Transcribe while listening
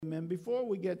Amen. Before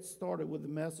we get started with the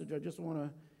message, I just want to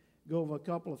go over a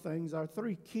couple of things. Our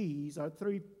three keys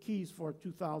for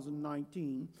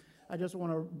 2019. I just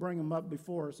want to bring them up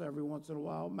before us every once in a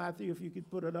while. Matthew, if you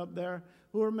could put it up there.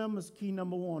 Who remembers key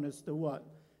number one is to what?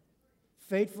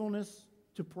 Faithfulness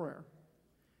to prayer.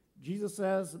 Jesus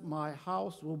says, my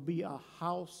house will be a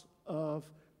house of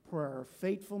prayer.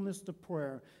 Faithfulness to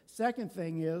prayer. Second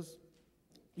thing is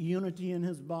unity in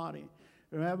his body.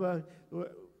 Remember,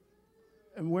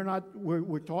 and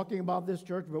we're talking about this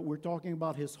church, but we're talking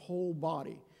about his whole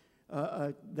body.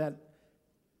 Can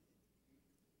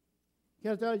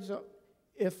I tell you something?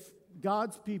 If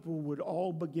God's people would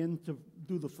all begin to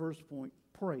do the first point,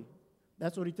 pray.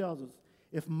 That's what he tells us.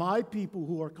 If my people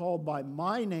who are called by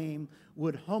my name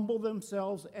would humble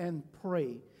themselves and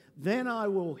pray, then I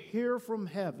will hear from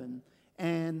heaven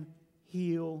and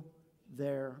heal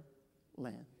their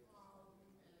land.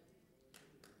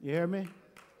 You hear me?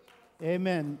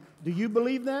 Amen. Do you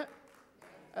believe that?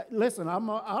 Listen, I'm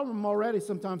already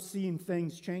sometimes seeing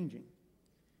things changing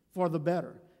for the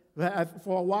better.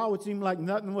 For a while, it seemed like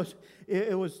nothing was,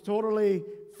 it was totally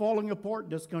falling apart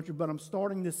in this country, but I'm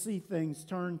starting to see things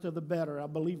turn to the better. I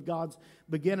believe God's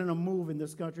beginning to move in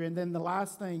this country. And then the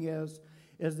last thing is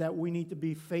that we need to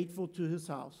be faithful to his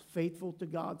house, faithful to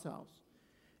God's house.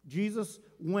 Jesus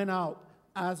went out,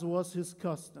 as was his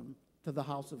custom, to the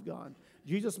house of God.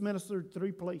 Jesus ministered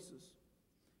 3 places.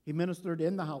 He ministered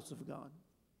in the house of God.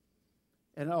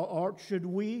 And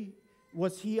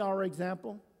was he our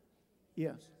example?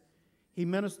 Yes. He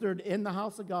ministered in the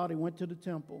house of God. He went to the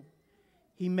temple.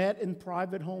 He met in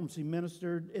private homes. He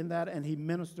ministered in that, and he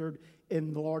ministered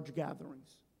in large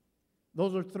gatherings.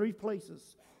 Those are 3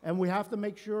 places. And we have to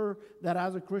make sure that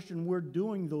as a Christian, we're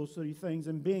doing those 3 things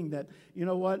and being that, you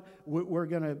know what, we're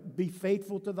going to be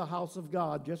faithful to the house of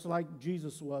God, just like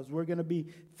Jesus was. We're going to be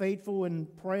faithful in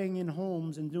praying in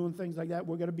homes and doing things like that.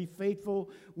 We're going to be faithful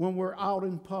when we're out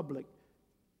in public.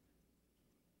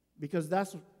 Because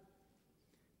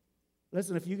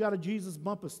listen, if you got a Jesus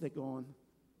bumper sticker on,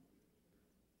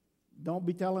 don't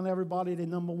be telling everybody they're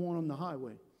number 1 on the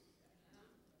highway.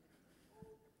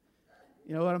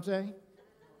 You know what I'm saying?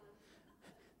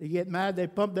 They get mad, they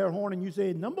pump their horn, and you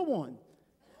say, number 1.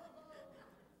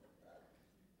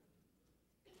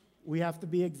 We have to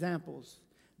be examples.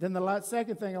 Then the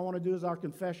second thing I want to do is our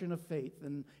confession of faith.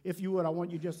 And if you would, I want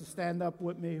you just to stand up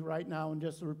with me right now and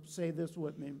just say this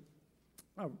with me.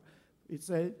 There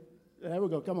we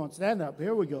go. Come on, stand up.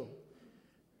 Here we go.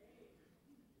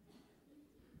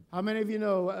 How many of you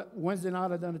know Wednesday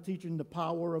night I done a teaching, The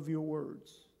Power of Your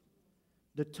Words?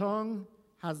 The tongue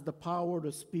has the power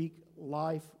to speak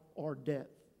life or death.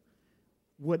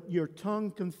 What your tongue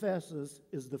confesses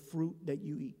is the fruit that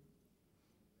you eat.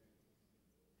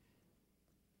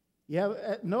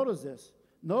 Notice this.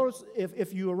 Notice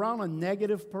if you're around a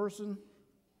negative person,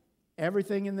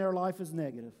 everything in their life is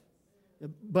negative.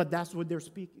 But that's what they're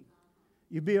speaking.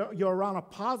 You're around a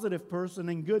positive person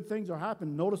and good things are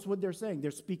happening. Notice what they're saying.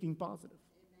 They're speaking positive.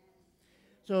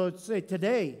 So say,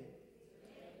 today,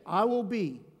 I will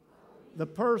be the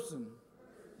person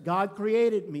God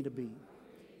created me to be.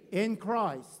 In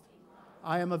Christ,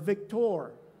 I am a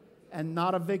victor and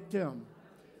not a victim.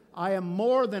 I am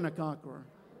more than a conqueror,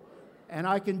 and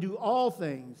I can do all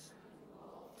things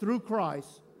through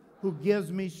Christ who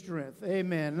gives me strength.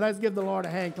 Amen. Let's give the Lord a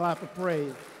hand clap of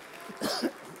praise.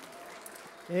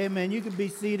 Amen. You can be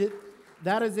seated.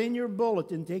 That is in your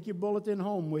bulletin. Take your bulletin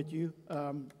home with you.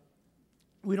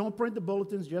 We don't print the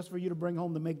bulletins just for you to bring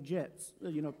home to make jets,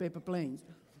 paper planes.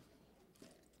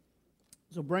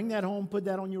 So bring that home, put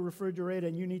that on your refrigerator,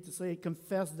 and you need to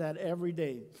confess that every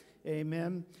day.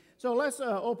 Amen. So let's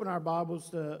open our Bibles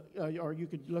to, or you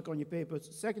could look on your papers,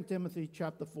 2 Timothy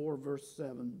chapter 4, verse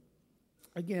 7.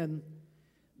 Again,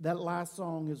 that last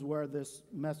song is where this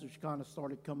message kind of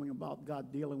started coming about,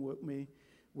 God dealing with me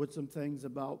with some things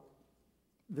about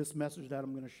this message that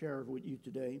I'm going to share with you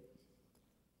today.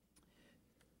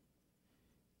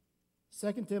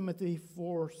 2 Timothy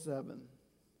 4:7.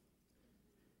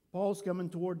 Paul's coming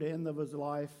toward the end of his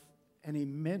life, and he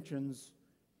mentions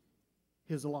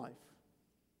his life.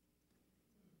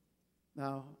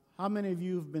 Now, how many of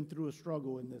you have been through a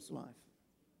struggle in this life?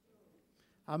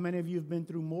 How many of you have been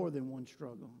through more than one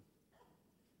struggle?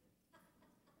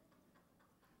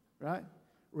 Right?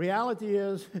 Reality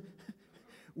is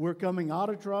we're coming out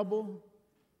of trouble,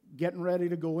 getting ready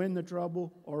to go into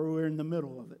trouble, or we're in the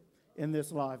middle of it in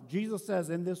this life. Jesus says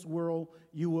in this world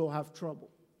you will have trouble.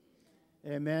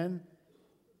 Amen?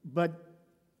 But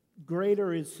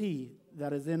greater is he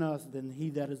that is in us than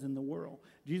he that is in the world.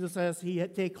 Jesus says,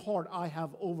 take heart, I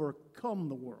have overcome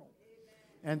the world.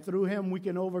 And through him we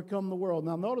can overcome the world.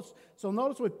 Now notice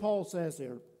what Paul says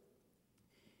here.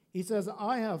 He says,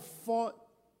 I have fought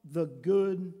the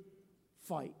good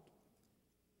fight.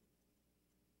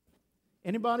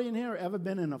 Anybody in here ever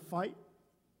been in a fight?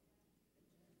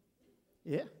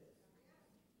 Yeah.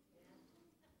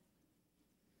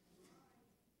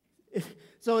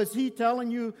 So is he telling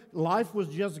you life was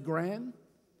just grand?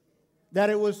 That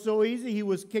it was so easy? He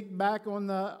was kicked back on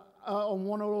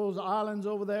one of those islands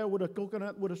over there with a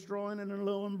coconut with a straw in it and a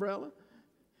little umbrella?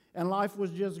 And life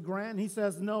was just grand? He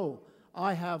says, no,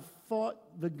 I have fought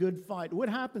the good fight. What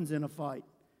happens in a fight?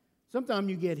 Sometimes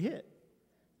you get hit.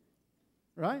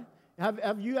 Right?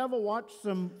 Have you ever watched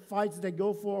some fights that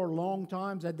go for long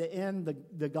times? At the end,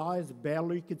 the guys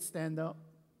barely could stand up?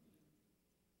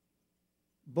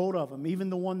 Both of them, even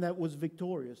the one that was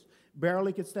victorious,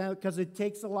 barely could stand up because it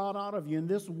takes a lot out of you. In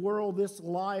this world, this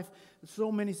life,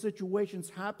 so many situations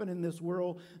happen in this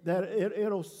world that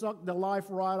it'll suck the life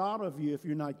right out of you if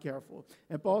you're not careful.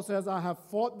 And Paul says, I have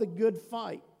fought the good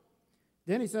fight.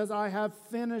 Then he says, I have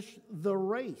finished the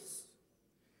race.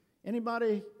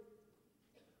 Anybody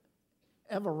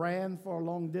ever ran for a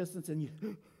long distance and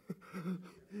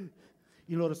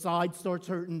the side starts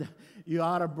hurting, you're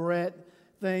out of breath,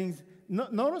 things.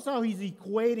 Notice how he's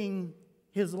equating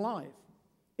his life.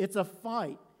 It's a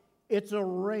fight. It's a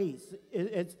race.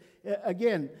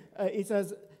 He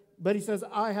says,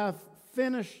 I have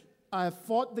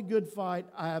fought the good fight.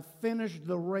 I have finished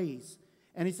the race.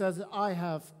 And he says, I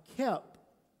have kept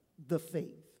the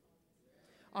faith.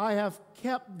 I have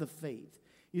kept the faith.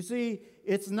 You see,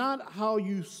 it's not how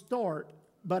you start,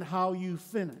 but how you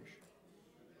finish.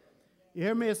 You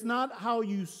hear me? It's not how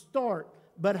you start,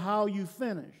 but how you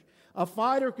finish. A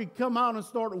fighter could come out and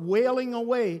start wailing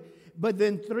away, but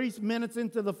then 3 minutes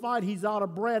into the fight, he's out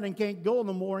of breath and can't go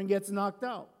no more and gets knocked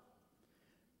out.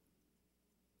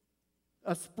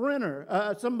 A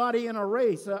sprinter, somebody in a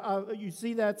race, you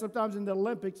see that sometimes in the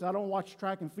Olympics. I don't watch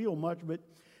track and field much, but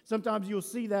sometimes you'll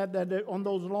see that on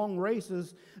those long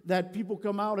races that people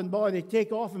come out and, boy, they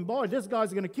take off and, boy, this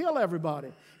guy's going to kill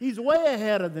everybody. He's way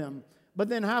ahead of them. But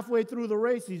then halfway through the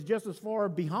race, he's just as far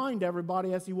behind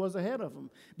everybody as he was ahead of them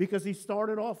because he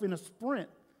started off in a sprint.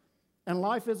 And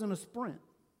life isn't a sprint.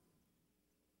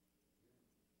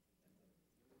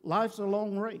 Life's a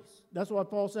long race. That's why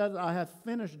Paul says, I have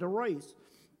finished the race.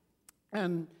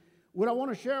 And what I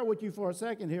want to share with you for a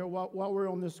second here while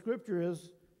we're on this scripture is,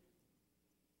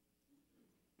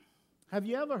 have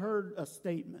you ever heard a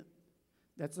statement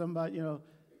that somebody,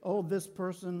 oh, this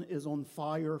person is on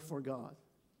fire for God?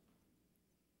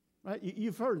 Right?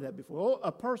 You've heard that before. Oh,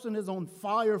 a person is on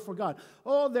fire for God.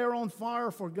 Oh, they're on fire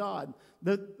for God.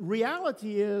 The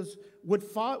reality is,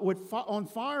 on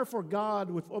fire for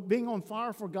God, with being on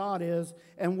fire for God is,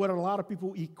 and what a lot of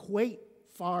people equate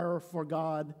fire for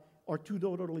God are two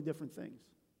totally different things.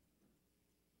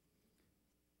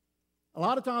 A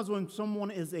lot of times when someone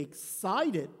is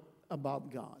excited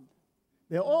about God,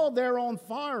 they're on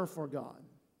fire for God.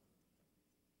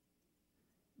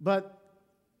 But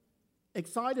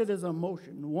excited is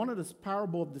emotion. One of this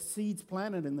parable of the seeds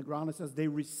planted in the ground, it says they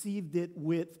received it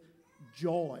with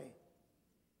joy.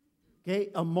 Okay,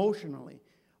 emotionally.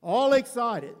 All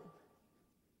excited.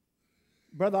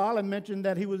 Brother Allen mentioned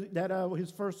that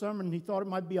his first sermon, he thought it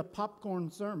might be a popcorn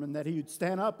sermon, that he would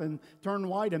stand up and turn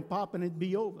white and pop and it'd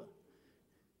be over.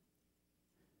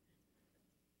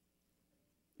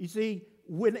 You see,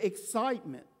 with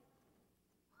excitement,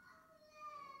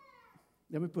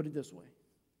 let me put it this way.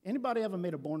 Anybody ever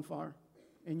made a bonfire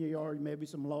in your yard, maybe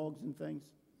some logs and things?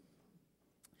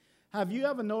 Have you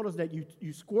ever noticed that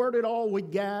you squirt it all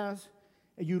with gas,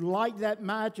 and you light that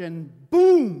match, and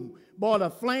boom, boy, the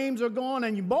flames are gone,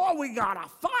 and boy, we got a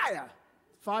fire.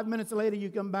 5 minutes later, you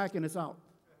come back, and it's out.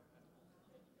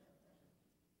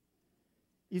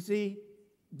 You see,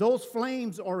 those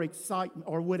flames are excitement,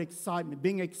 or with excitement,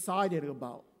 being excited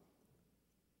about.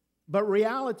 But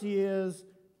reality is,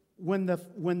 when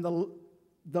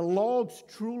the logs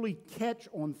truly catch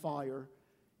on fire,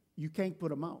 you can't put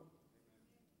them out.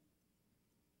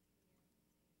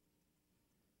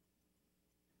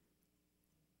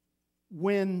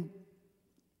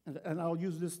 And I'll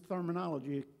use this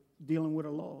terminology dealing with a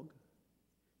log.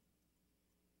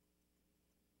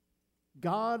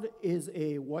 God is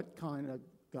a what kind of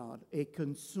God? A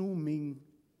consuming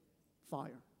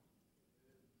fire.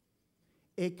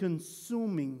 A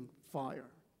consuming fire.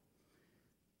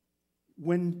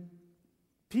 When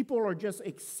people are just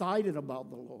excited about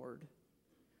the Lord,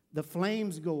 the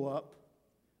flames go up,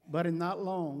 but in not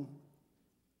long,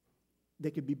 they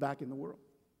could be back in the world.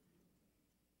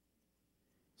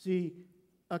 See,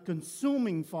 a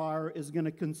consuming fire is going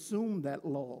to consume that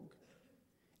log.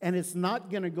 And it's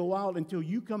not going to go out until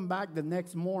you come back the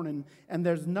next morning and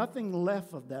there's nothing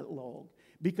left of that log.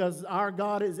 Because our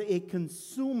God is a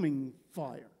consuming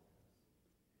fire.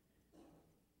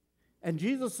 And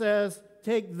Jesus says,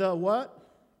 take the what?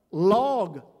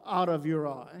 Log out of your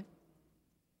eye.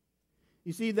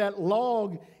 You see, that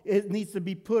log, it needs to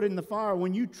be put in the fire.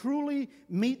 When you truly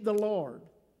meet the Lord,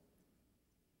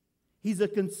 He's a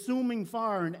consuming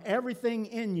fire, and everything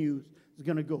in you is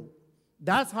going to go.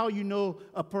 That's how you know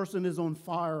a person is on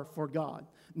fire for God.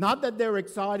 Not that they're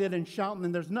excited and shouting,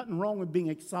 and there's nothing wrong with being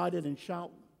excited and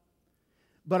shouting.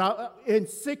 But in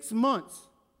 6 months,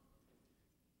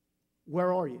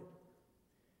 where are you?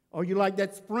 Are you like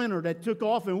that sprinter that took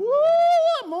off and, woo,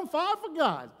 I'm on fire for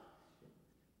God?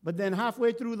 But then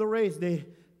halfway through the race, they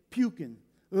puking.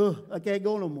 Ugh, I can't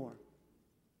go no more.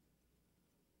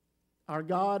 Our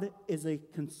God is a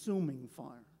consuming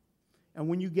fire. And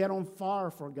when you get on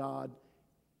fire for God,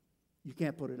 you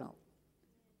can't put it out.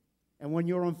 And when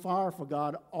you're on fire for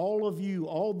God, all of you,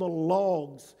 all the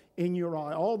logs in your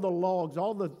eye, all the logs,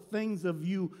 all the things of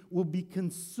you will be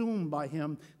consumed by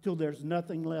Him till there's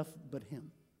nothing left but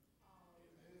Him.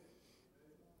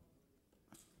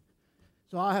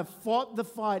 So I have fought the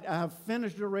fight, I have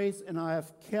finished the race, and I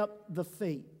have kept the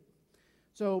faith.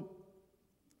 So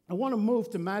I want to move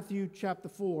to Matthew chapter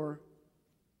 4,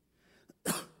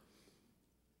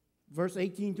 verse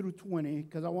 18 through 20,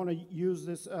 because I want to use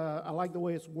this. I like the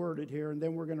way it's worded here, and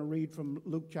then we're going to read from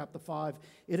Luke chapter 5.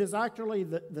 It is actually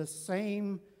the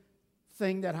same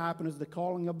thing that happened as the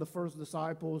calling of the first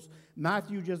disciples.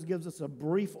 Matthew just gives us a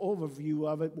brief overview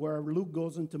of it, where Luke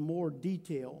goes into more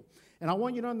detail. And I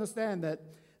want you to understand that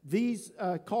these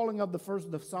calling of the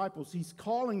first disciples, he's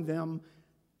calling them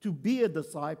to be a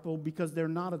disciple because they're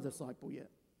not a disciple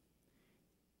yet.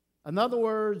 In other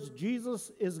words,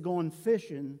 Jesus is going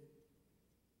fishing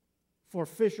for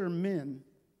fishermen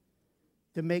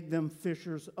to make them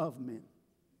fishers of men.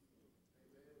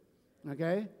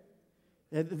 Okay?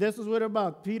 This is what it's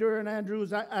about. Peter and Andrew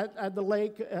is at the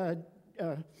lake,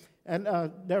 and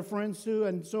their friends too.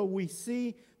 And so we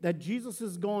see that Jesus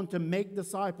is going to make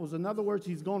disciples. In other words,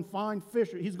 he's going to find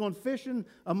fishers. He's going fishing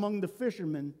among the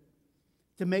fishermen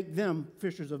to make them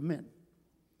fishers of men.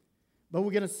 But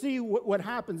we're going to see what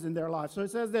happens in their lives. So it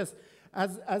says this,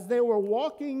 as they were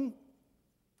walking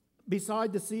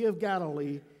beside the Sea of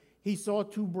Galilee, he saw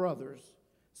two brothers,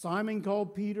 Simon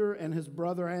called Peter and his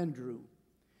brother Andrew.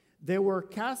 They were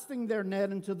casting their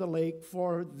net into the lake,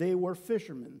 for they were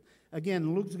fishermen.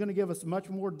 Again, Luke's going to give us much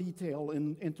more detail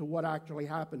into what actually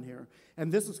happened here.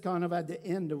 And this is kind of at the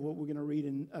end of what we're going to read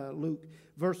in Luke.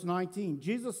 Verse 19,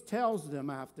 Jesus tells them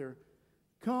after,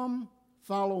 come,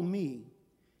 follow me,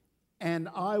 and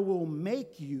I will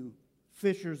make you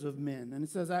fishers of men. And it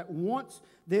says at once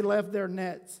they left their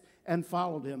nets and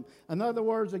followed him. In other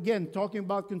words, again, talking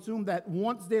about consume, that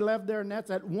once they left their nets,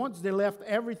 at once they left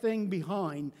everything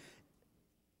behind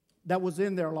that was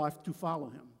in their life to follow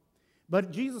him.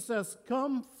 But Jesus says,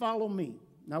 come, follow me.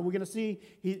 Now we're going to see,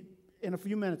 in a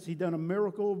few minutes, he done a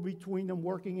miracle between them,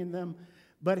 working in them.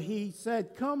 But he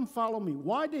said, come, follow me.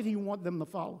 Why did he want them to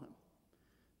follow him?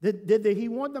 Did he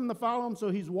want them to follow him so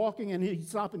he's walking and he's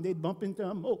stopping, they'd bump into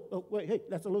him? Oh, wait, hey,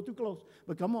 that's a little too close.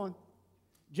 But come on,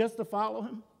 just to follow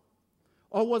him?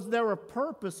 Or was there a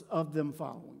purpose of them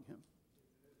following him?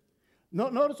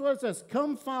 Notice what it says,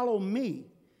 come follow me.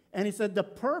 And he said, the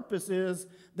purpose is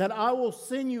that I will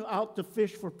send you out to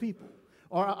fish for people.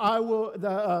 Or I will,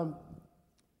 the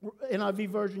NIV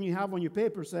version you have on your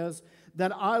paper says,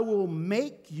 that I will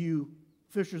make you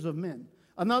fishers of men.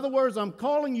 In other words, I'm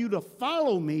calling you to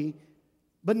follow me,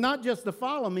 but not just to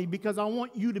follow me, because I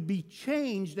want you to be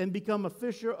changed and become a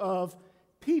fisher of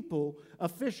people, a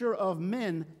fisher of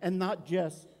men, and not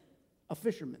just a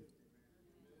fisherman.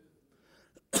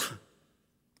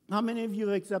 How many of you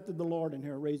have accepted the Lord in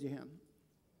here? Raise your hand.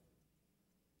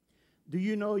 Do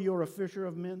you know you're a fisher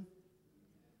of men?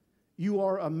 You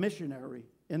are a missionary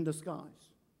in disguise.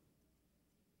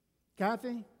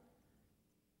 Kathy,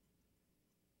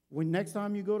 when next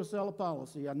time you go to sell a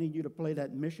policy, I need you to play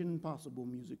that Mission Impossible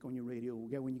music on your radio.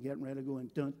 Okay, when you're getting ready to go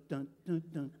and dun, dun, dun,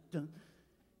 dun, dun.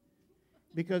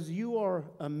 Because you are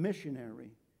a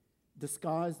missionary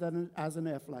disguised as an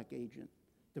Aflac agent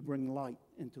to bring light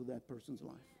into that person's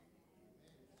life.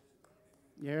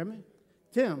 You hear me?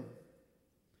 Tim,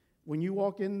 when you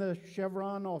walk in the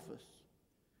Chevron office,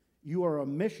 you are a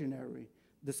missionary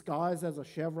disguised as a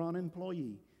Chevron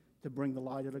employee to bring the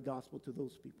light of the gospel to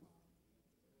those people.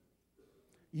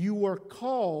 You were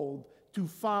called to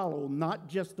follow, not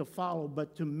just to follow,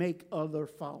 but to make other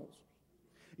followers.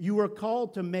 You were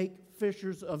called to make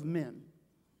fishers of men.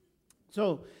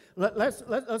 So let's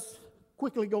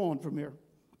quickly go on from here.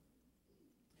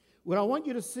 What I want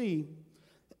you to see,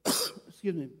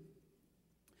 excuse me,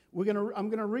 I'm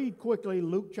going to read quickly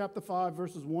Luke chapter 5,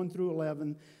 verses 1 through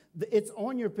 11. It's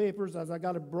on your papers as I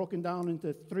got it broken down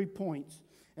into 3 points.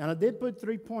 And I did put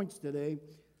 3 points today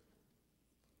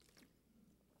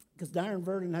because Darren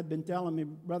Verdon had been telling me,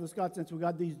 Brother Scott, since we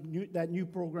got that new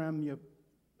program, your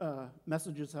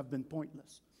messages have been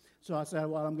pointless. So I said,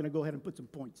 well, I'm going to go ahead and put some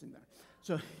points in there.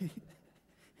 So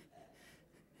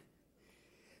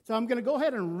I'm going to go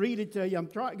ahead and read it to you. I'm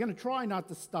going to try not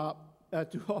to stop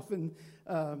too often,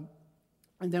 and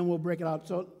then we'll break it out.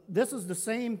 So this is the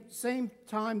same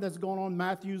time that's going on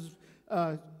Matthew's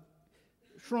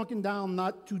shrunken down,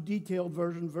 not too detailed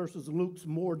version versus Luke's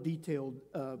more detailed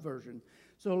version.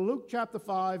 So Luke chapter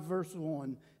 5, verse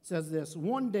 1 says this: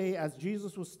 One day as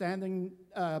Jesus was standing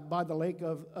by the lake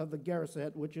of the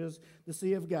Gennesaret, which is the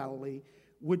Sea of Galilee,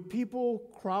 with people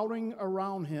crowding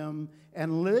around him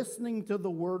and listening to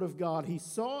the word of God, he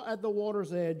saw at the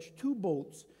water's edge 2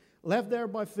 boats left there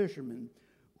by fishermen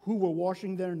who were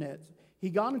washing their nets. He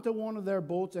got into one of their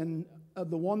boats, and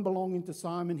the one belonging to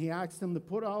Simon, he asked him to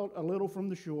put out a little from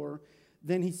the shore.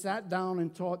 Then he sat down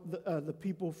and taught the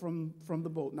people from the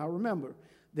boat. Now remember,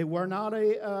 they were not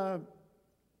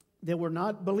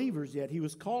believers yet. He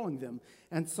was calling them.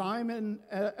 And Simon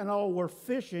and all were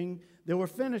fishing. They were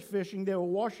finished fishing. They were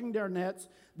washing their nets.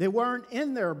 They weren't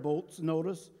in their boats,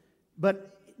 notice,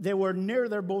 but they were near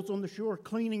their boats on the shore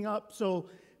cleaning up. So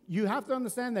you have to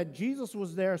understand that Jesus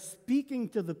was there speaking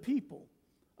to the people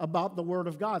about the Word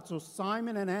of God. So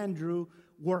Simon and Andrew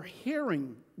were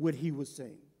hearing what he was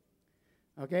saying.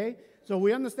 Okay? So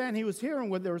we understand he was hearing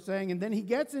what they were saying, and then he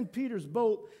gets in Peter's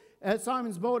boat,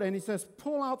 Simon's boat, and he says,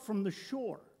 pull out from the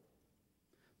shore.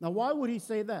 Now, why would he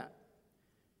say that?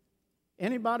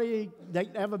 Anybody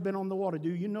that ever been on the water, do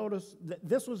you notice that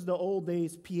this was the old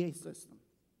days PA system?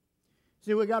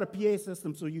 See, we got a PA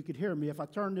system so you could hear me. If I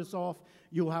turn this off,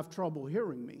 you'll have trouble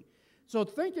hearing me. So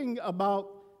thinking about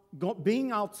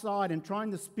being outside and trying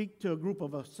to speak to a group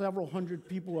of several hundred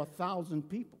people, 1,000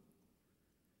 people,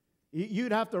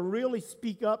 you'd have to really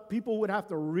speak up. People would have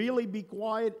to really be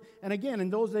quiet. And again,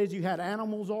 in those days, you had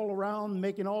animals all around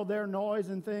making all their noise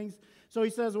and things. So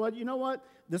he says, well, you know what?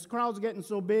 This crowd's getting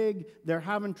so big, they're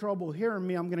having trouble hearing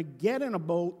me. I'm going to get in a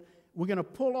boat. We're going to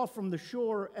pull off from the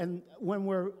shore, and when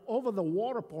we're over the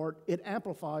water part, it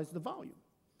amplifies the volume.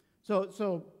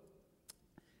 So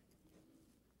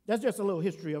that's just a little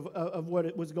history of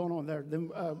what was going on there. Then,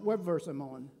 what verse am I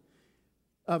on?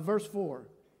 Verse 4.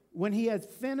 When he had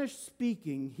finished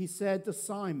speaking, he said to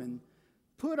Simon,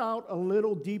 put out a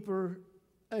little deeper,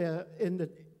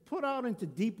 put out into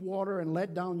deep water and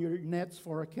let down your nets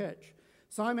for a catch.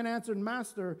 Simon answered,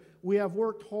 Master, we have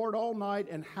worked hard all night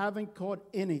and haven't caught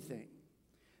anything.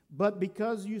 But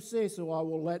because you say so, I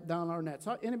will let down our nets.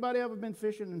 Anybody ever been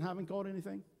fishing and haven't caught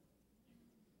anything?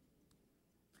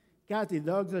 Kathy,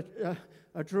 Doug's a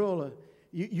troller.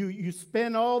 You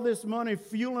spend all this money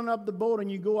fueling up the boat,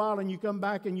 and you go out and you come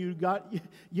back and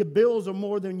your bills are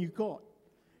more than you caught.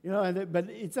 You know, but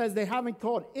it says they haven't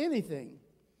caught anything.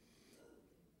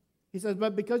 He says,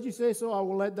 but because you say so, I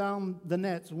will let down the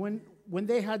nets. When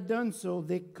they had done so,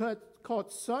 they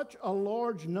caught such a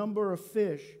large number of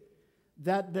fish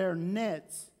that their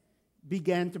nets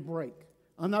began to break.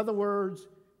 In other words,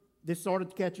 they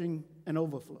started catching an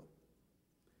overflow.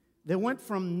 They went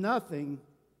from nothing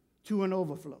to an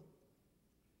overflow.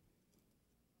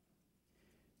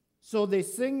 So they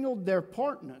signaled their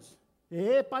partners,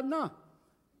 in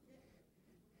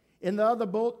the other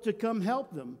boat to come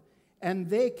help them. And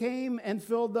they came and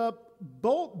filled up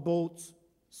both boats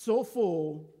so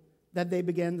full that they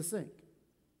began to sink.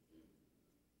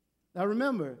 Now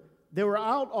remember, they were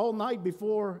out all night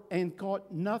before and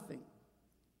caught nothing.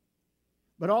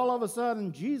 But all of a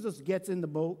sudden, Jesus gets in the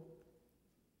boat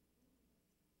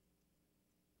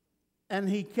and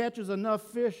he catches enough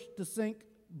fish to sink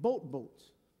boats.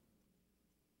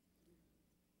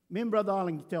 Me and Brother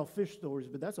Arlen can tell fish stories,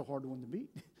 but that's a hard one to beat.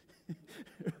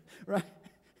 Right?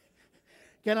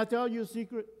 Can I tell you a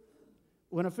secret?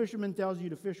 When a fisherman tells you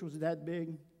the fish was that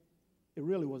big, it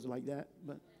really was like that.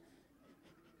 But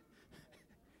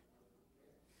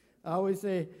I always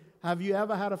say, have you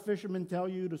ever had a fisherman tell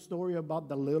you the story about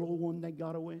the little one that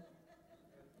got away?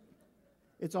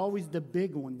 It's always the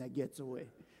big one that gets away,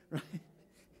 right?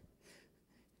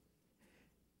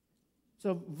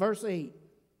 So verse 8.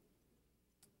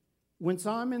 When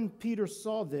Simon Peter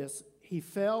saw this, he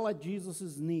fell at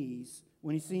Jesus' knees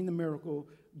when he seen the miracle.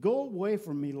 Go away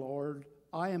from me, Lord.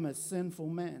 I am a sinful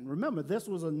man. Remember, this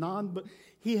was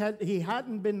he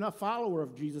hadn't been a follower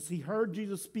of Jesus. He heard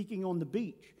Jesus speaking on the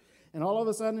beach. And all of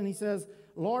a sudden he says,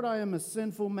 Lord, I am a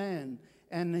sinful man.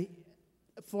 And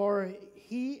for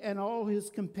he and all his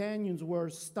companions were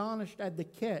astonished at the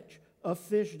catch of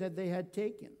fish that they had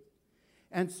taken.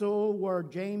 And so were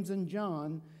James and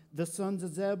John, the sons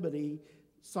of Zebedee,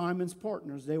 Simon's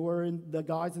partners. They were the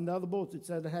guys in the other boats. It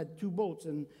said they had 2 boats.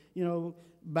 And,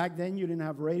 back then you didn't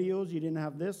have radios, you didn't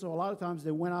have this. So a lot of times they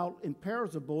went out in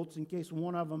pairs of boats in case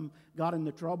one of them got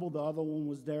into trouble, the other one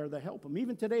was there to help them.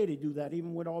 Even today they do that,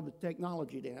 even with all the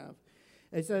technology they have.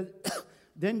 It said,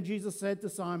 then Jesus said to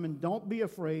Simon, don't be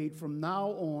afraid. From now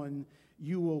on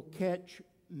you will catch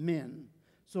men.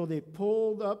 So they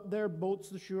pulled up their boats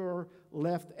to shore,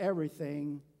 left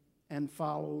everything, and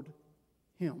followed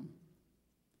him.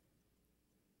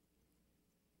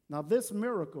 Now, this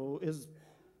miracle is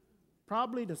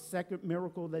probably the second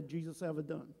miracle that Jesus ever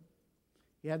done.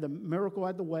 He had the miracle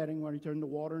at the wedding where he turned the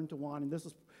water into wine, and this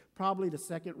is probably the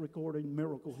second recorded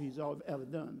miracle he's ever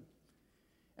done.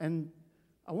 And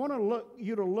I want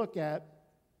you to look at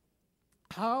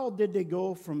how did they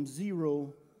go from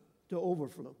zero to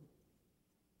overflow.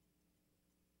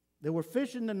 They were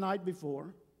fishing the night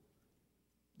before.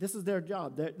 This is their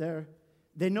job.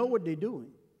 They know what they're doing.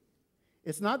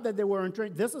 It's not that they weren't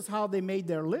trained. This is how they made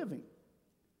their living.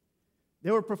 They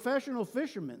were professional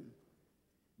fishermen.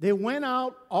 They went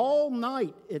out all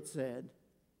night, it said,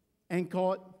 and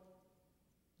caught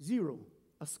zero,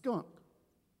 a skunk,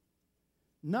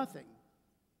 nothing.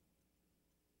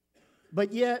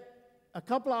 But yet, a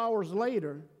couple hours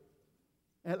later,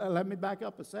 let me back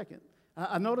up a second.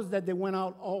 I noticed that they went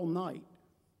out all night.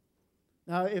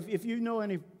 Now, if you know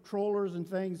any trollers and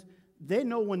things, they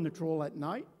know when to troll at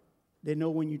night. They know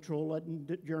when you troll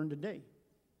during the day.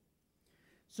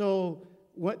 So,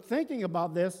 thinking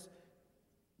about this,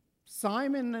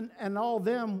 Simon and all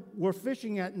them were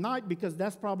fishing at night because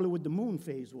that's probably what the moon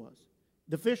phase was.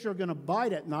 The fish are going to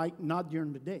bite at night, not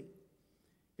during the day.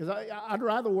 Because I'd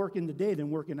rather work in the day than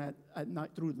working at night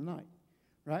through the night,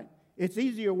 right? It's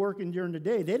easier working during the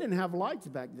day. They didn't have lights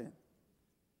back then.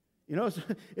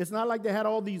 It's not like they had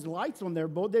all these lights on their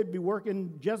boat. They'd be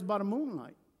working just by the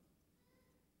moonlight.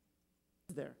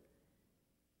 There.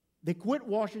 They quit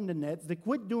washing the nets. They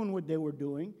quit doing what they were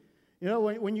doing.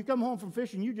 When you come home from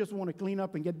fishing, you just want to clean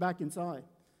up and get back inside,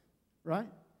 right?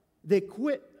 They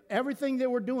quit everything they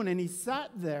were doing, and he sat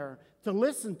there to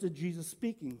listen to Jesus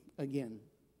speaking again.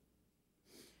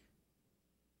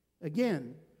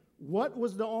 Again, what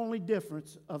was the only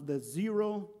difference of the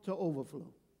zero to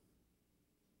overflow?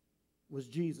 Was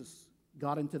Jesus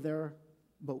got into their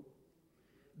boat.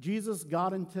 Jesus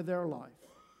got into their life.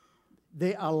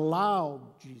 They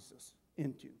allowed Jesus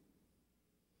into.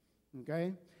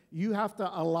 Okay? You have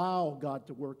to allow God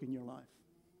to work in your life.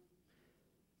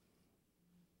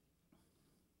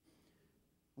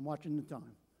 I'm watching the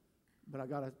time, but I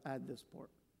got to add this part.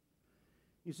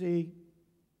 You see,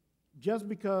 just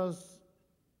because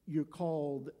you're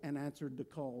called and answered the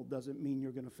call doesn't mean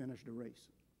you're going to finish the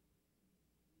race.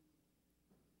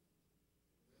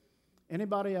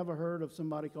 Anybody ever heard of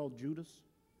somebody called Judas?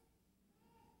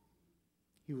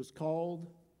 He was called,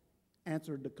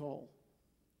 answered the call,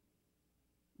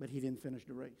 but he didn't finish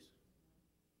the race.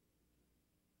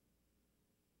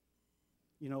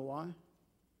 You know why?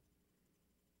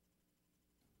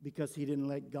 Because he didn't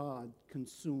let God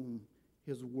consume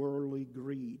his worldly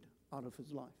greed out of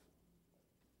his life.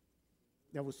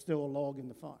 There was still a log in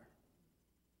the fire.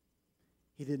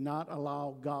 He did not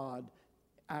allow God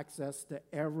access to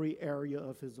every area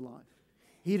of his life.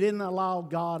 He didn't allow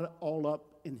God all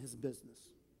up in his business.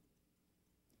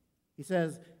 He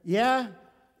says, yeah,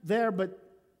 there, but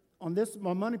on this,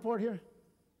 my money part here,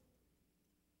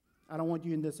 I don't want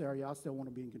you in this area. I still want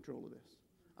to be in control of this.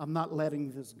 I'm not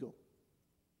letting this go.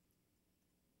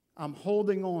 I'm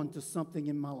holding on to something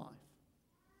in my life.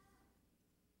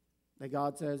 That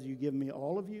God says, you give me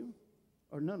all of you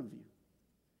or none of you.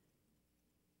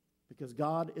 Because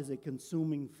God is a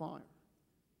consuming fire.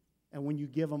 And when you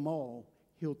give him all,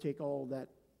 he'll take all that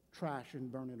trash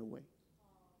and burn it away.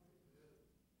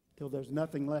 Till there's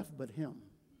nothing left but him.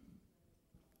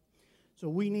 So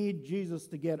we need Jesus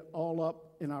to get all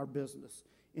up in our business,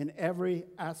 in every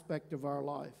aspect of our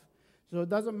life. So it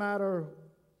doesn't matter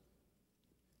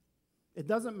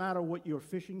what you're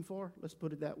fishing for. Let's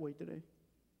put it that way today.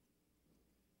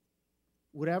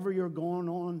 Whatever you're going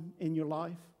on in your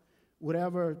life,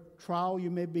 whatever trial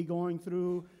you may be going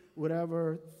through,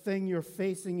 whatever thing you're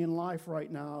facing in life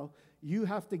right now, you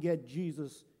have to get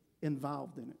Jesus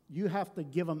involved in it. You have to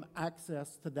give him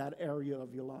access to that area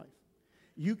of your life.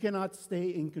 You cannot stay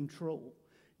in control.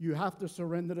 You have to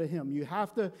surrender to Him. You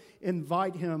have to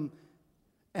invite Him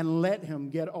and let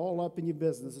Him get all up in your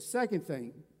business. The second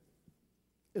thing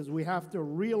is we have to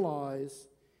realize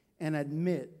and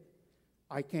admit,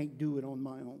 I can't do it on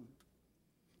my own.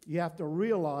 You have to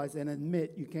realize and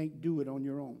admit you can't do it on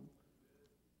your own.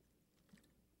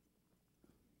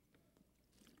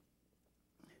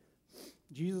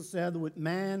 Jesus said, with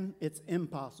man, it's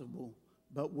impossible,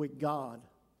 but with God,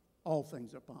 all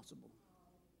things are possible.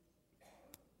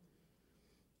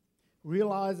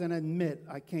 Realize and admit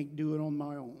I can't do it on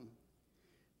my own.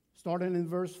 Starting in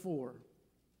verse 4.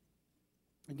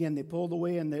 Again, they pulled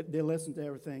away and they listened to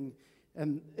everything.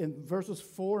 And in verses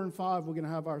 4 and 5, we're going to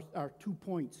have our 2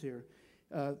 points here.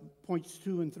 Points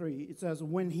 2 and 3. It says,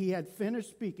 when he had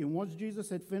finished speaking, once Jesus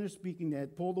had finished speaking, they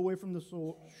had pulled away from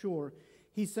the shore,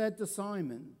 he said to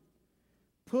Simon,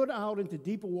 put out into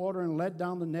deeper water and let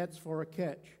down the nets for a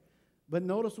catch. But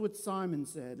notice what Simon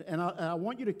said, and I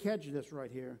want you to catch this right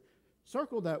here.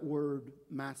 Circle that word,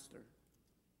 master.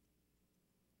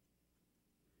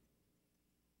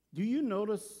 Do you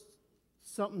notice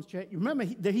something's changed? Remember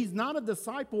that he's not a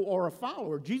disciple or a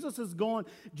follower. Jesus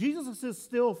is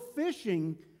still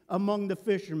fishing among the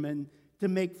fishermen to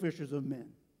make fishers of men.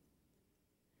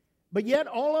 But yet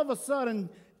all of a sudden,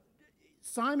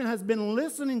 Simon has been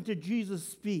listening to Jesus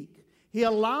speak. He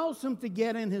allows him to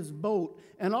get in his boat.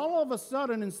 And all of a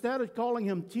sudden, instead of calling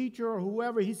him teacher or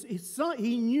whoever,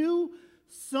 he knew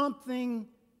something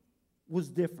was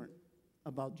different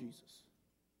about Jesus.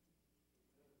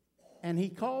 And he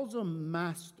calls him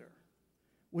master,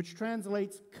 which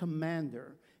translates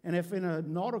commander. And if in a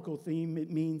nautical theme,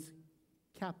 it means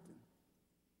captain.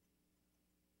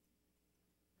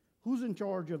 Who's in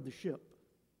charge of the ship?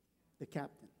 The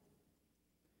captain.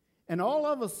 And all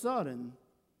of a sudden,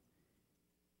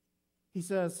 he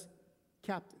says,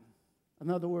 captain. In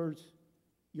other words,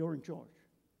 you're in charge.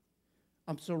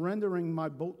 I'm surrendering my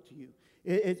boat to you.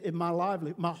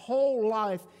 My whole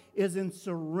life is in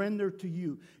surrender to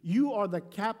you. You are the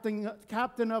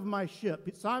captain of my ship.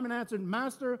 Simon answered,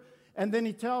 Master, and then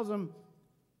he tells him,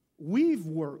 we've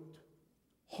worked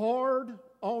hard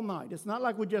all night. It's not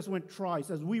like we just went try. He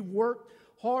says, we've worked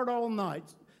hard all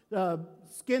night.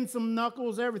 Skinned some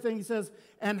knuckles, everything. He says,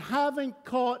 and haven't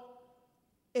caught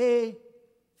a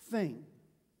thing.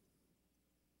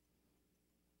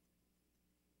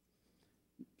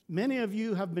 Many of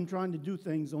you have been trying to do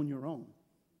things on your own.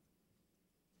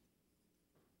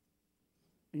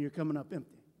 And you're coming up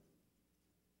empty.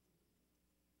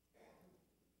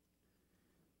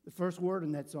 The first word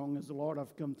in that song is, Lord,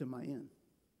 I've come to my end.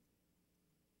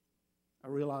 I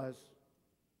realize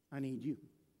I need you.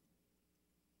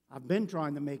 I've been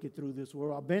trying to make it through this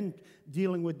world. I've been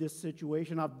dealing with this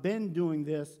situation. I've been doing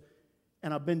this,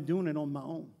 and I've been doing it on my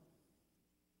own.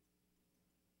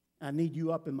 I need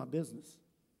you up in my business.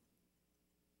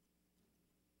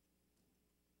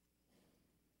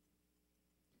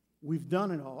 We've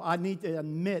done it all. I need to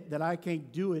admit that I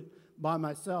can't do it by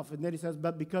myself. And then he says,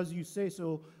 but because you say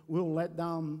so, we'll let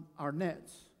down our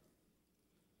nets.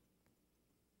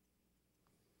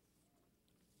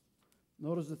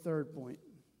 Notice the third point.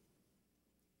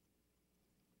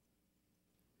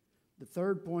 The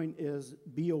third point is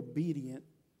be obedient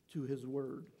to his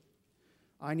word.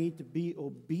 I need to be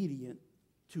obedient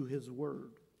to his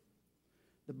word.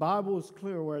 The Bible is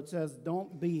clear where it says,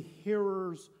 don't be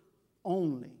hearers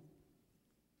only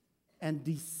and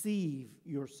deceive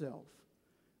yourself,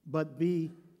 but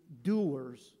be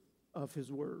doers of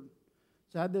his word.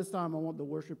 So at this time, I want the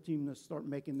worship team to start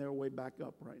making their way back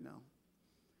up right now.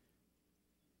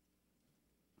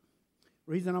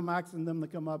 Reason I'm asking them to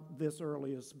come up this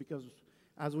early is because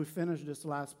as we finish this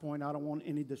last point, I don't want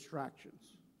any distractions.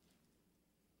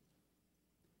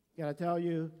 Can I tell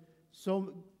you,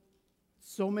 so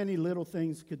many little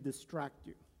things could distract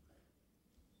you.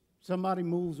 Somebody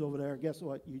moves over there, guess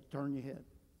what? You turn your head.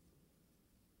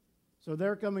 So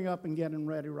they're coming up and getting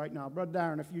ready right now. Brother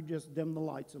Darren, if you just dim the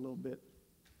lights a little bit.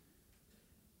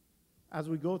 As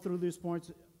we go through these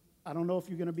points, I don't know if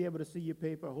you're going to be able to see your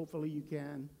paper. Hopefully you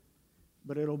can.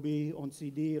 But it'll be on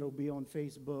CD. It'll be on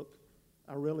Facebook.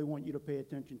 I really want you to pay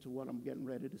attention to what I'm getting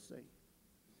ready to say.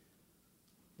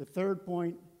 The third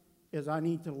point is I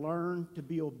need to learn to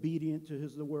be obedient to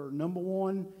his word. Number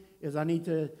one is I need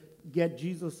to get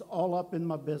Jesus all up in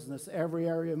my business, every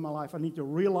area of my life. I need to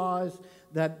realize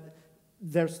that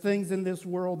there's things in this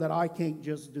world that I can't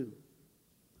just do.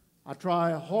 I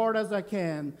try hard as I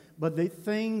can, but the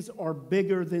things are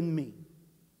bigger than me.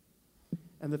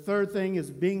 And the third thing is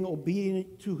being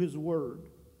obedient to his word.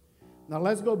 Now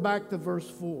let's go back to verse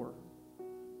 4.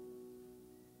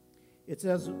 It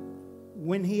says,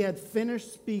 when he had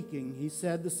finished speaking, he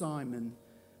said to Simon,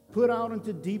 "Put out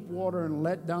into deep water and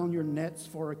let down your nets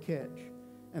for a catch."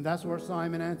 And that's where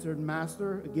Simon answered,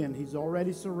 "Master," again, he's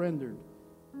already surrendered,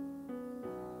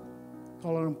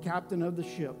 calling him captain of the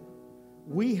ship,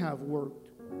 "we have worked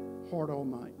hard all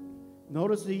night."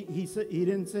 Notice he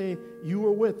didn't say, "You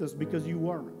were with us," because you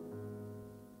weren't.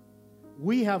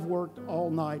 We have worked all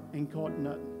night and caught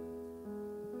nothing.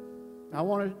 I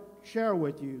want to share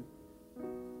with you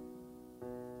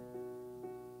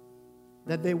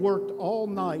that they worked all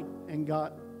night and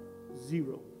got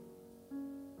zero.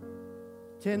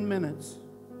 10 minutes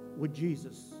with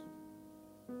Jesus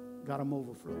got them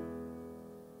overflow.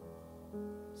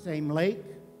 Same lake,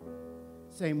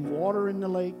 same water in the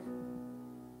lake,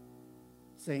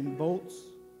 same boats,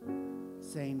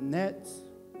 same nets.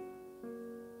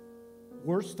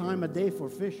 Worst time of day for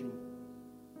fishing.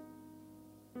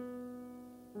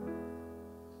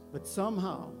 But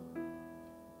somehow,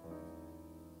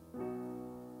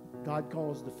 God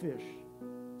caused the fish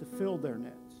to fill their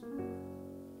nets.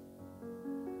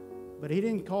 But he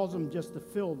didn't cause them just to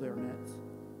fill their nets.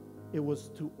 It was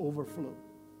to overflow.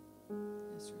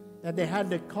 That's right. That they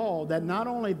had to call, that not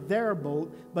only their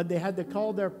boat, but they had to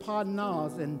call their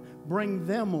padnas and bring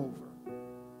them over.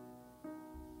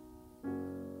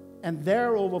 And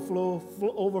their overflow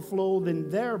overflowed in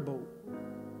their boat.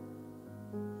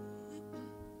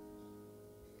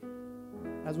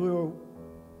 As we were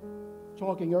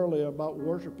talking earlier about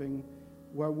worshiping,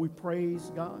 where we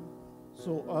praise God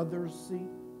so others see.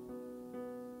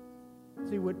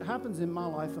 See, what happens in my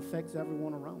life affects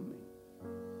everyone around me.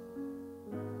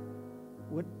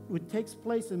 What takes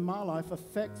place in my life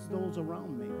affects those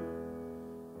around me.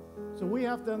 So we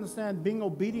have to understand, being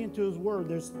obedient to his word,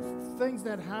 there's things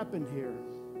that happen here.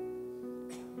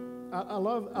 I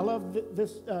love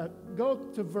this. Go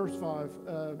to verse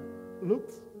 5. Luke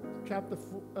chapter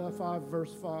 5,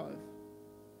 verse 5.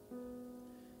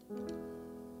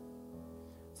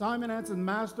 Simon answered,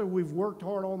 "Master, we've worked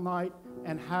hard all night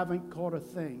and haven't caught a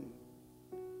thing."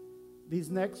 These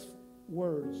next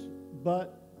words,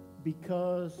 "but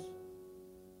because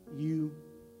you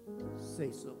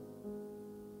say so."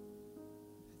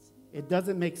 It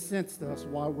doesn't make sense to us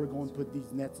why we're going to put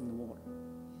these nets in the water.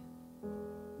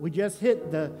 We just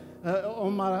hit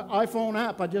on my iPhone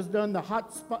app, I just done the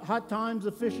hot times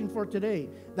of fishing for today.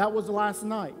 That was last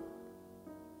night.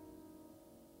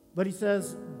 But he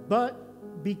says,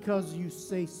 "but because you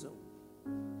say so."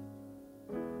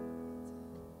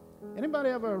 Anybody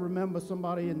ever remember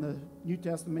somebody in the New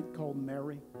Testament called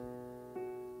Mary?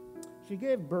 She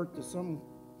gave birth to some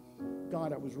guy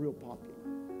that was real popular.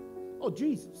 Oh,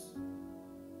 Jesus.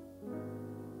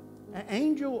 An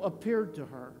angel appeared to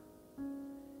her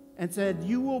and said,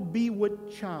 "You will be with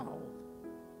child."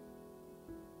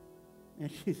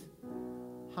 And she said,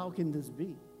 "How can this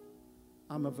be?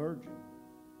 I'm a virgin."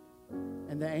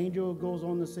 And the angel goes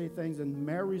on to say things, and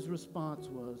Mary's response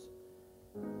was,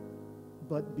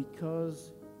 "But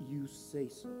because you say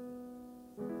so."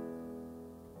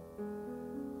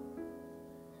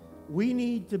 We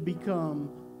need to become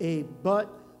a "but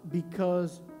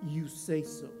because you say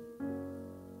so"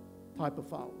 type of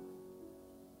follower.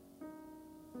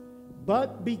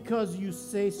 But because you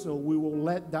say so, we will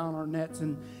let down our nets.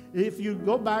 And if you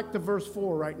go back to verse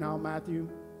 4 right now, Matthew,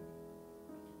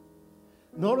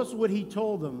 notice what he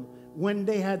told them when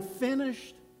they had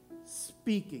finished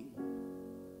speaking.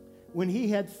 When he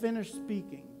had finished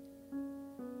speaking.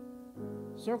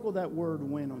 Circle that word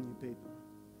 "when" on your paper.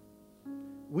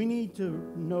 We need to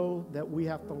know that we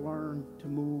have to learn to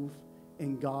move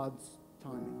in God's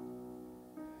timing.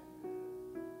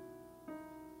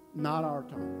 Not our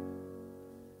timing.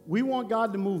 We want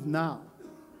God to move now.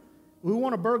 We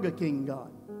want a Burger King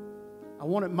God. I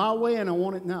want it my way and I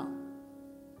want it now.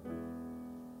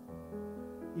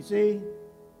 You see,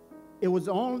 it was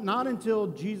not until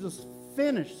Jesus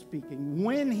finished speaking,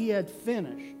 when he had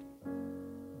finished,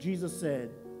 Jesus said,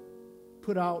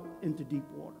 "Put out into deep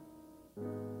water."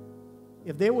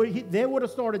 If they would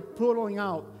have started pulling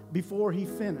out before he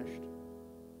finished,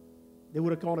 they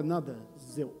would have caught another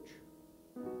zilch,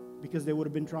 because they would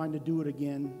have been trying to do it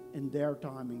again in their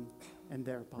timing and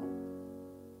their power.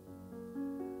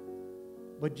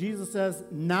 But Jesus says,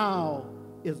 now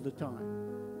is the time.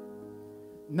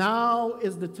 Now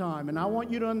is the time. And I want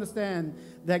you to understand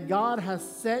that God has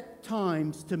set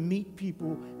times to meet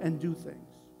people and do things.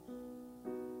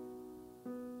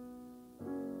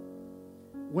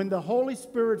 When the Holy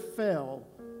Spirit fell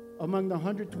among the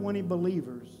 120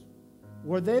 believers,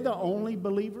 were they the only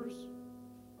believers?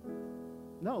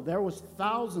 No, there was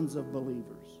thousands of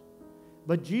believers.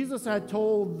 But Jesus had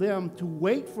told them to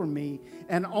wait for me,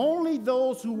 and only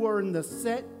those who were in the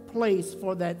set place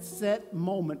for that set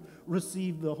moment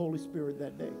received the Holy Spirit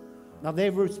that day. Now,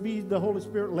 they've received the Holy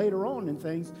Spirit later on in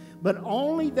things, but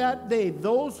only that day,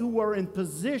 those who were in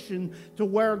position to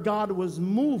where God was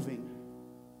moving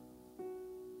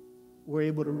were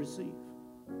able to receive.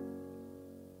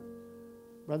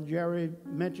 Brother Jerry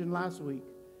mentioned last week,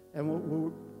 and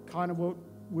we're kind of what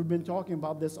we've been talking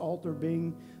about, this altar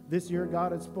being, this year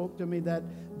God had spoke to me that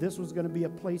this was going to be a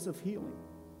place of healing.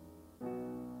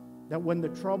 That when the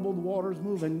troubled waters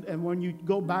move, and when you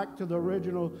go back to the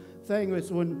original thing,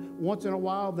 it's when once in a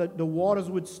while that the waters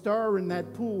would stir in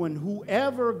that pool, and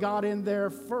whoever got in there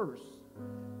first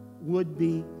would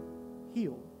be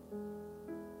healed.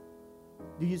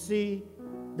 Do you see?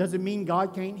 Does it mean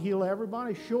God can't heal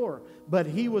everybody? Sure. But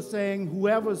he was saying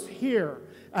whoever's here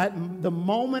at the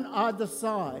moment I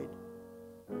decide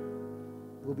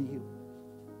will be healed.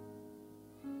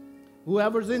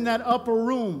 Whoever's in that upper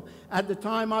room at the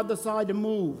time I decide to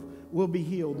move will be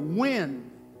healed.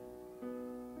 When?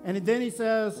 And then he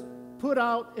says, put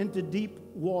out into deep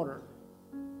water.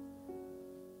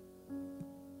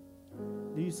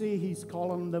 Do you see he's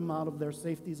calling them out of their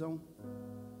safety zone?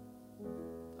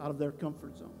 Out of their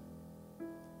comfort zone.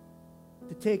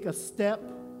 To take a step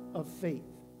of faith.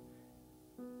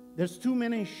 There's too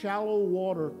many shallow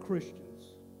water Christians.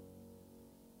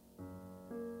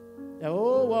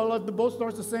 Oh, well, if the boat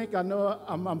starts to sink, I know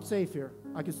I'm safe here.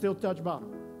 I can still touch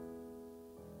bottom.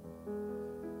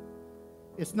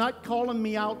 It's not calling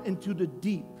me out into the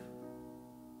deep.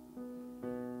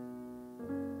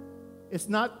 It's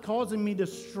not causing me to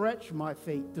stretch my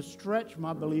faith, to stretch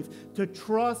my belief, to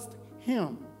trust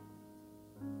him.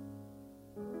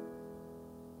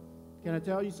 Can I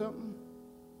tell you something?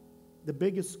 The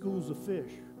biggest schools of fish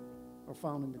are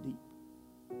found in the deep.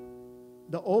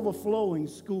 The overflowing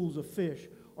schools of fish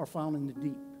are found in the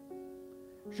deep.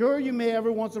 Sure, you may every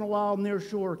once in a while near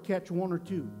shore catch one or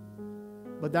two,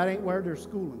 but that ain't where they're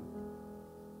schooling.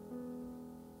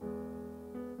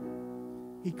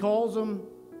 He calls them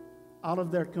out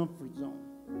of their comfort zone,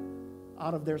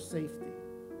 out of their safety,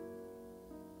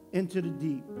 into the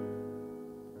deep,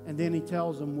 and then he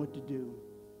tells them what to do.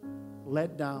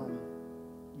 Let down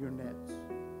your nets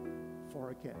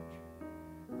for a catch.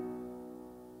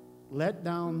 Let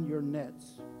down your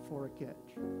nets for a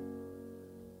catch.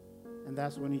 And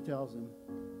that's when he tells them,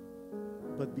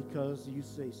 but because you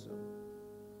say so.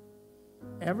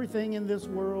 Everything in this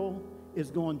world is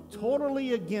going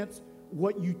totally against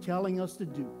what you're telling us to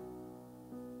do.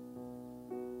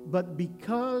 But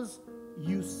because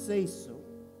you say so,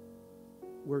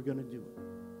 we're going to do it.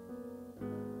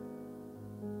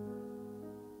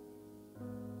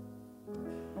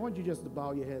 I want you just to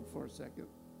bow your head for a second.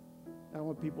 I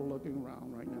want people looking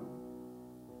around right now.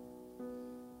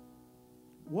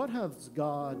 What has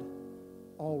God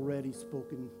already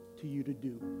spoken to you to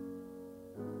do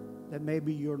that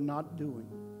maybe you're not doing?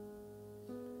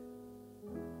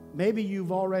 Maybe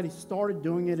you've already started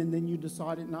doing it and then you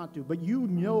decided not to. But you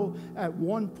know at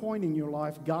one point in your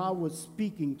life God was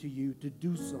speaking to you to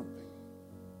do something.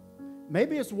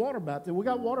 Maybe it's water baptism. We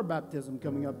got water baptism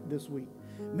coming up this week.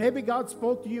 Maybe God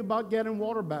spoke to you about getting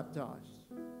water baptized.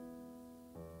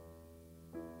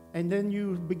 And then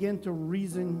you begin to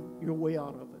reason your way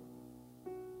out of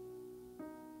it.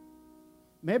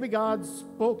 Maybe God's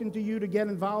spoken to you to get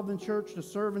involved in church, to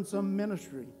serve in some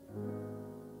ministry.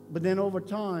 But then over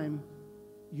time,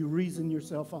 you reason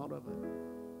yourself out of it.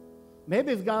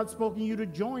 Maybe if God's spoken to you to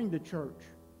join the church,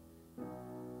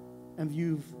 and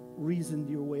you've reasoned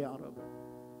your way out of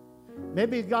it.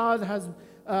 Maybe if God has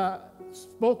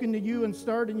spoken to you and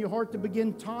stirred in your heart to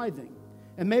begin tithing.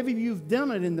 And maybe you've done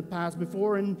it in the past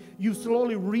before and you've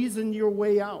slowly reasoned your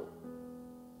way out.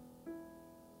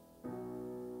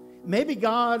 Maybe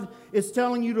God is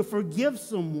telling you to forgive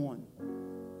someone.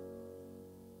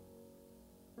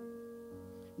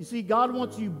 You see, God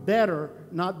wants you better,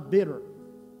 not bitter.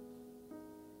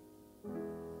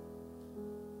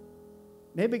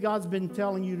 Maybe God's been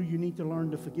telling you you need to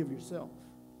learn to forgive yourself.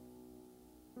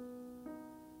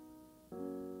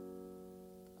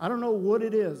 I don't know what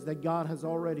it is that God has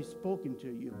already spoken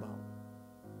to you about.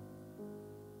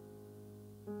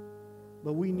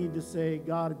 But we need to say,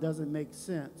 God, it doesn't make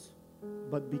sense,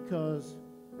 but because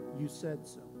you said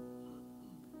so.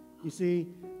 You see,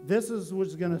 this is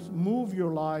what's going to move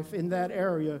your life in that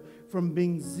area from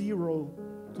being zero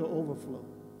to overflow.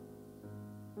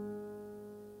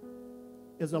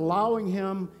 Is allowing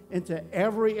Him into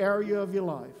every area of your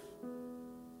life.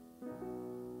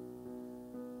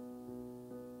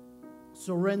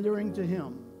 Surrendering to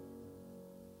Him.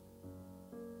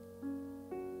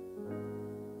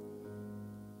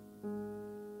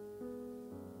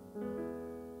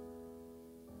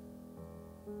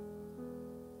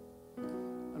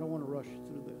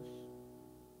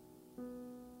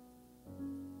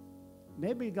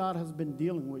 Maybe God has been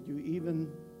dealing with you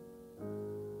even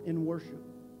in worship,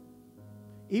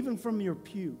 even from your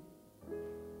pew,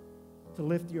 to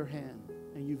lift your hand,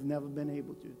 and you've never been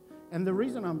able to. And the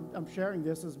reason I'm sharing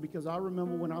this is because I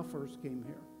remember when I first came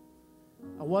here.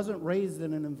 I wasn't raised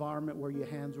in an environment where your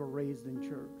hands were raised in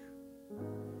church.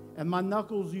 And my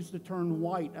knuckles used to turn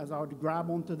white as I would grab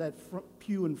onto that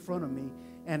pew in front of me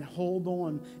and hold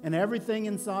on. And everything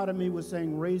inside of me was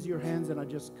saying, raise your hands, and I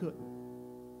just couldn't.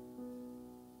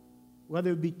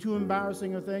 Whether it would be too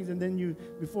embarrassing or things, and then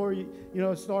before you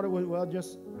it started with, well,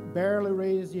 just barely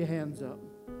raise your hands up.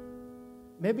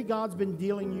 Maybe God's been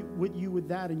dealing with you with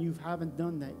that, and you haven't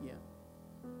done that yet.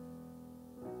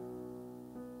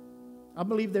 I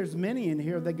believe there's many in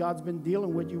here that God's been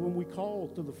dealing with you when we call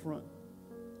to the front.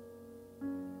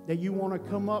 That you want to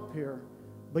come up here,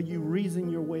 but you reason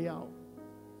your way out.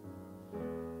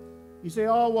 You say,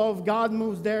 oh, well, if God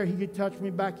moves there, he could touch me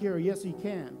back here. Yes, he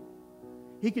can.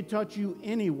 He could touch you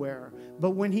anywhere.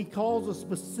 But when he calls a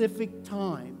specific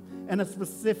time and a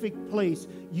specific place,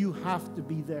 you have to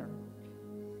be there.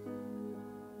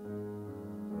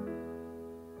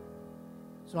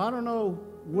 So I don't know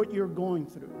what you're going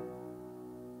through.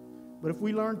 But if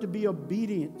we learn to be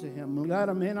obedient to him, let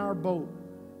him in our boat,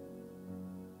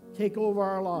 take over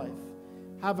our life,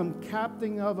 have him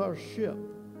captain of our ship,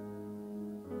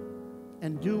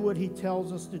 and do what he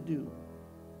tells us to do,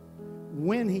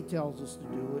 when he tells us to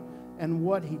do it, and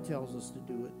what he tells us to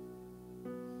do,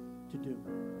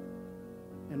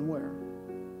 and where.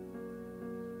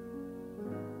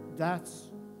 That's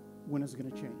when it's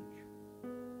going to change.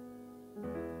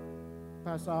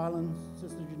 Pastor Island,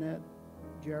 Sister Jeanette,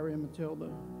 Jerry and Matilda,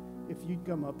 if you'd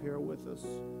come up here with us,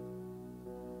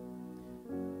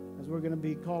 as we're going to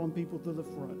be calling people to the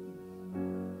front,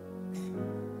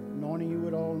 anointing you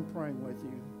with all and praying with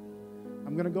you.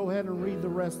 I'm going to go ahead and read the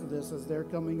rest of this as they're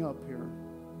coming up here.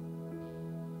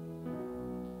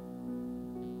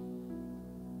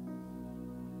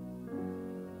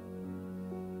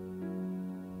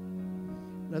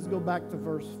 Let's go back to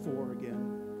verse 4 again.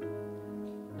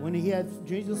 When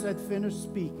Jesus had finished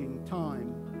speaking,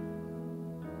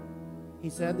 he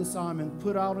said to Simon,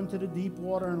 put out into the deep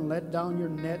water and let down your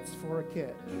nets for a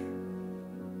catch.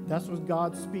 That's what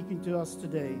God's speaking to us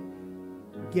today.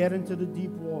 Get into the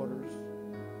deep waters,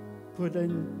 put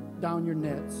down your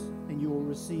nets, and you will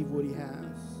receive what he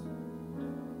has.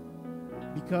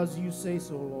 Because you say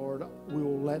so, Lord, we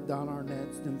will let down our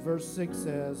nets. Then verse 6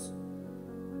 says,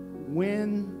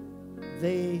 when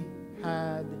they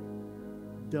had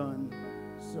done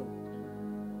so.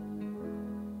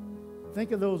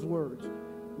 Think of those words.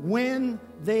 When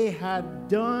they had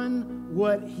done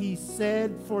what he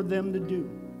said for them to do.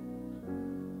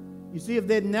 You see, if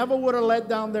they never would have let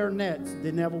down their nets,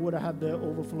 they never would have had the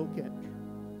overflow catch.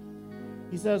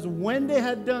 He says, when they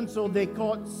had done so, they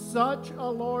caught such a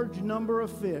large number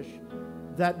of fish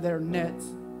that their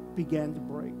nets began to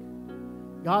break.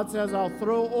 God says, I'll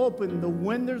throw open the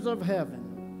windows of heaven,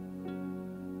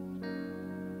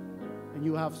 and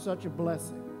you have such a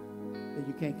blessing that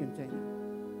you can't contain it.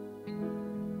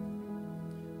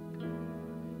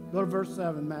 Go to verse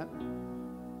 7, Matt.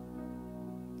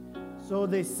 So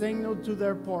they signaled to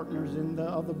their partners in the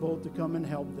other boat to come and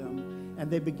help them, and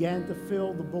they began to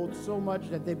fill the boat so much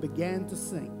that they began to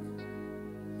sink.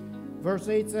 Verse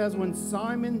 8 says, when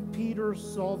Simon Peter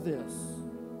saw this,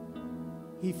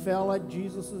 he fell at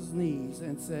Jesus' knees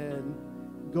and said,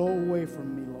 go away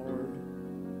from me, Lord.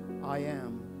 I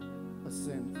am a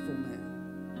sinful man.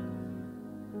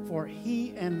 For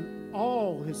he and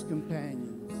all his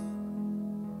companions,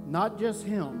 not just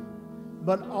him,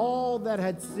 but all that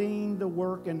had seen the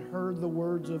work and heard the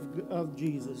words of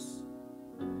Jesus,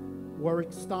 were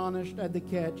astonished at the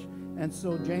catch, and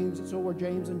so were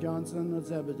James and John, son of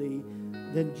Zebedee.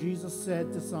 Then Jesus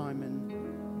said to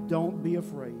Simon, don't be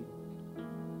afraid.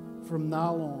 From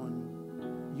now on,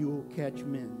 you will catch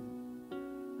men.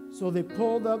 So they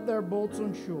pulled up their boats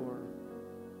on shore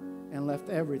and left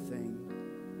everything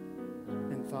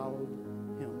and followed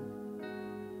him.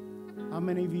 How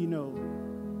many of you know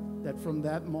that from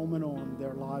that moment on,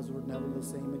 their lives were never the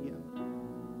same again?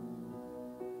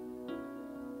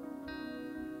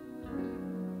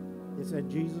 They said,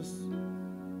 Jesus,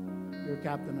 you're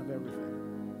captain of everything.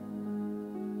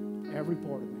 Every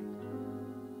part of me.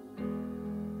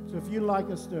 So if you'd like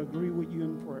us to agree with you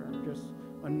in prayer, just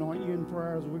anoint you in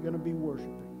prayer as we're going to be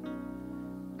worshiping.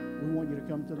 We want you to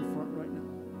come to the front right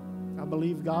now. I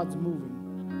believe God's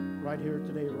moving right here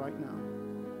today, right now.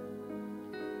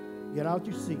 Get out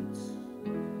your seats.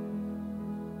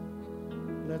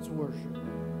 Let's worship.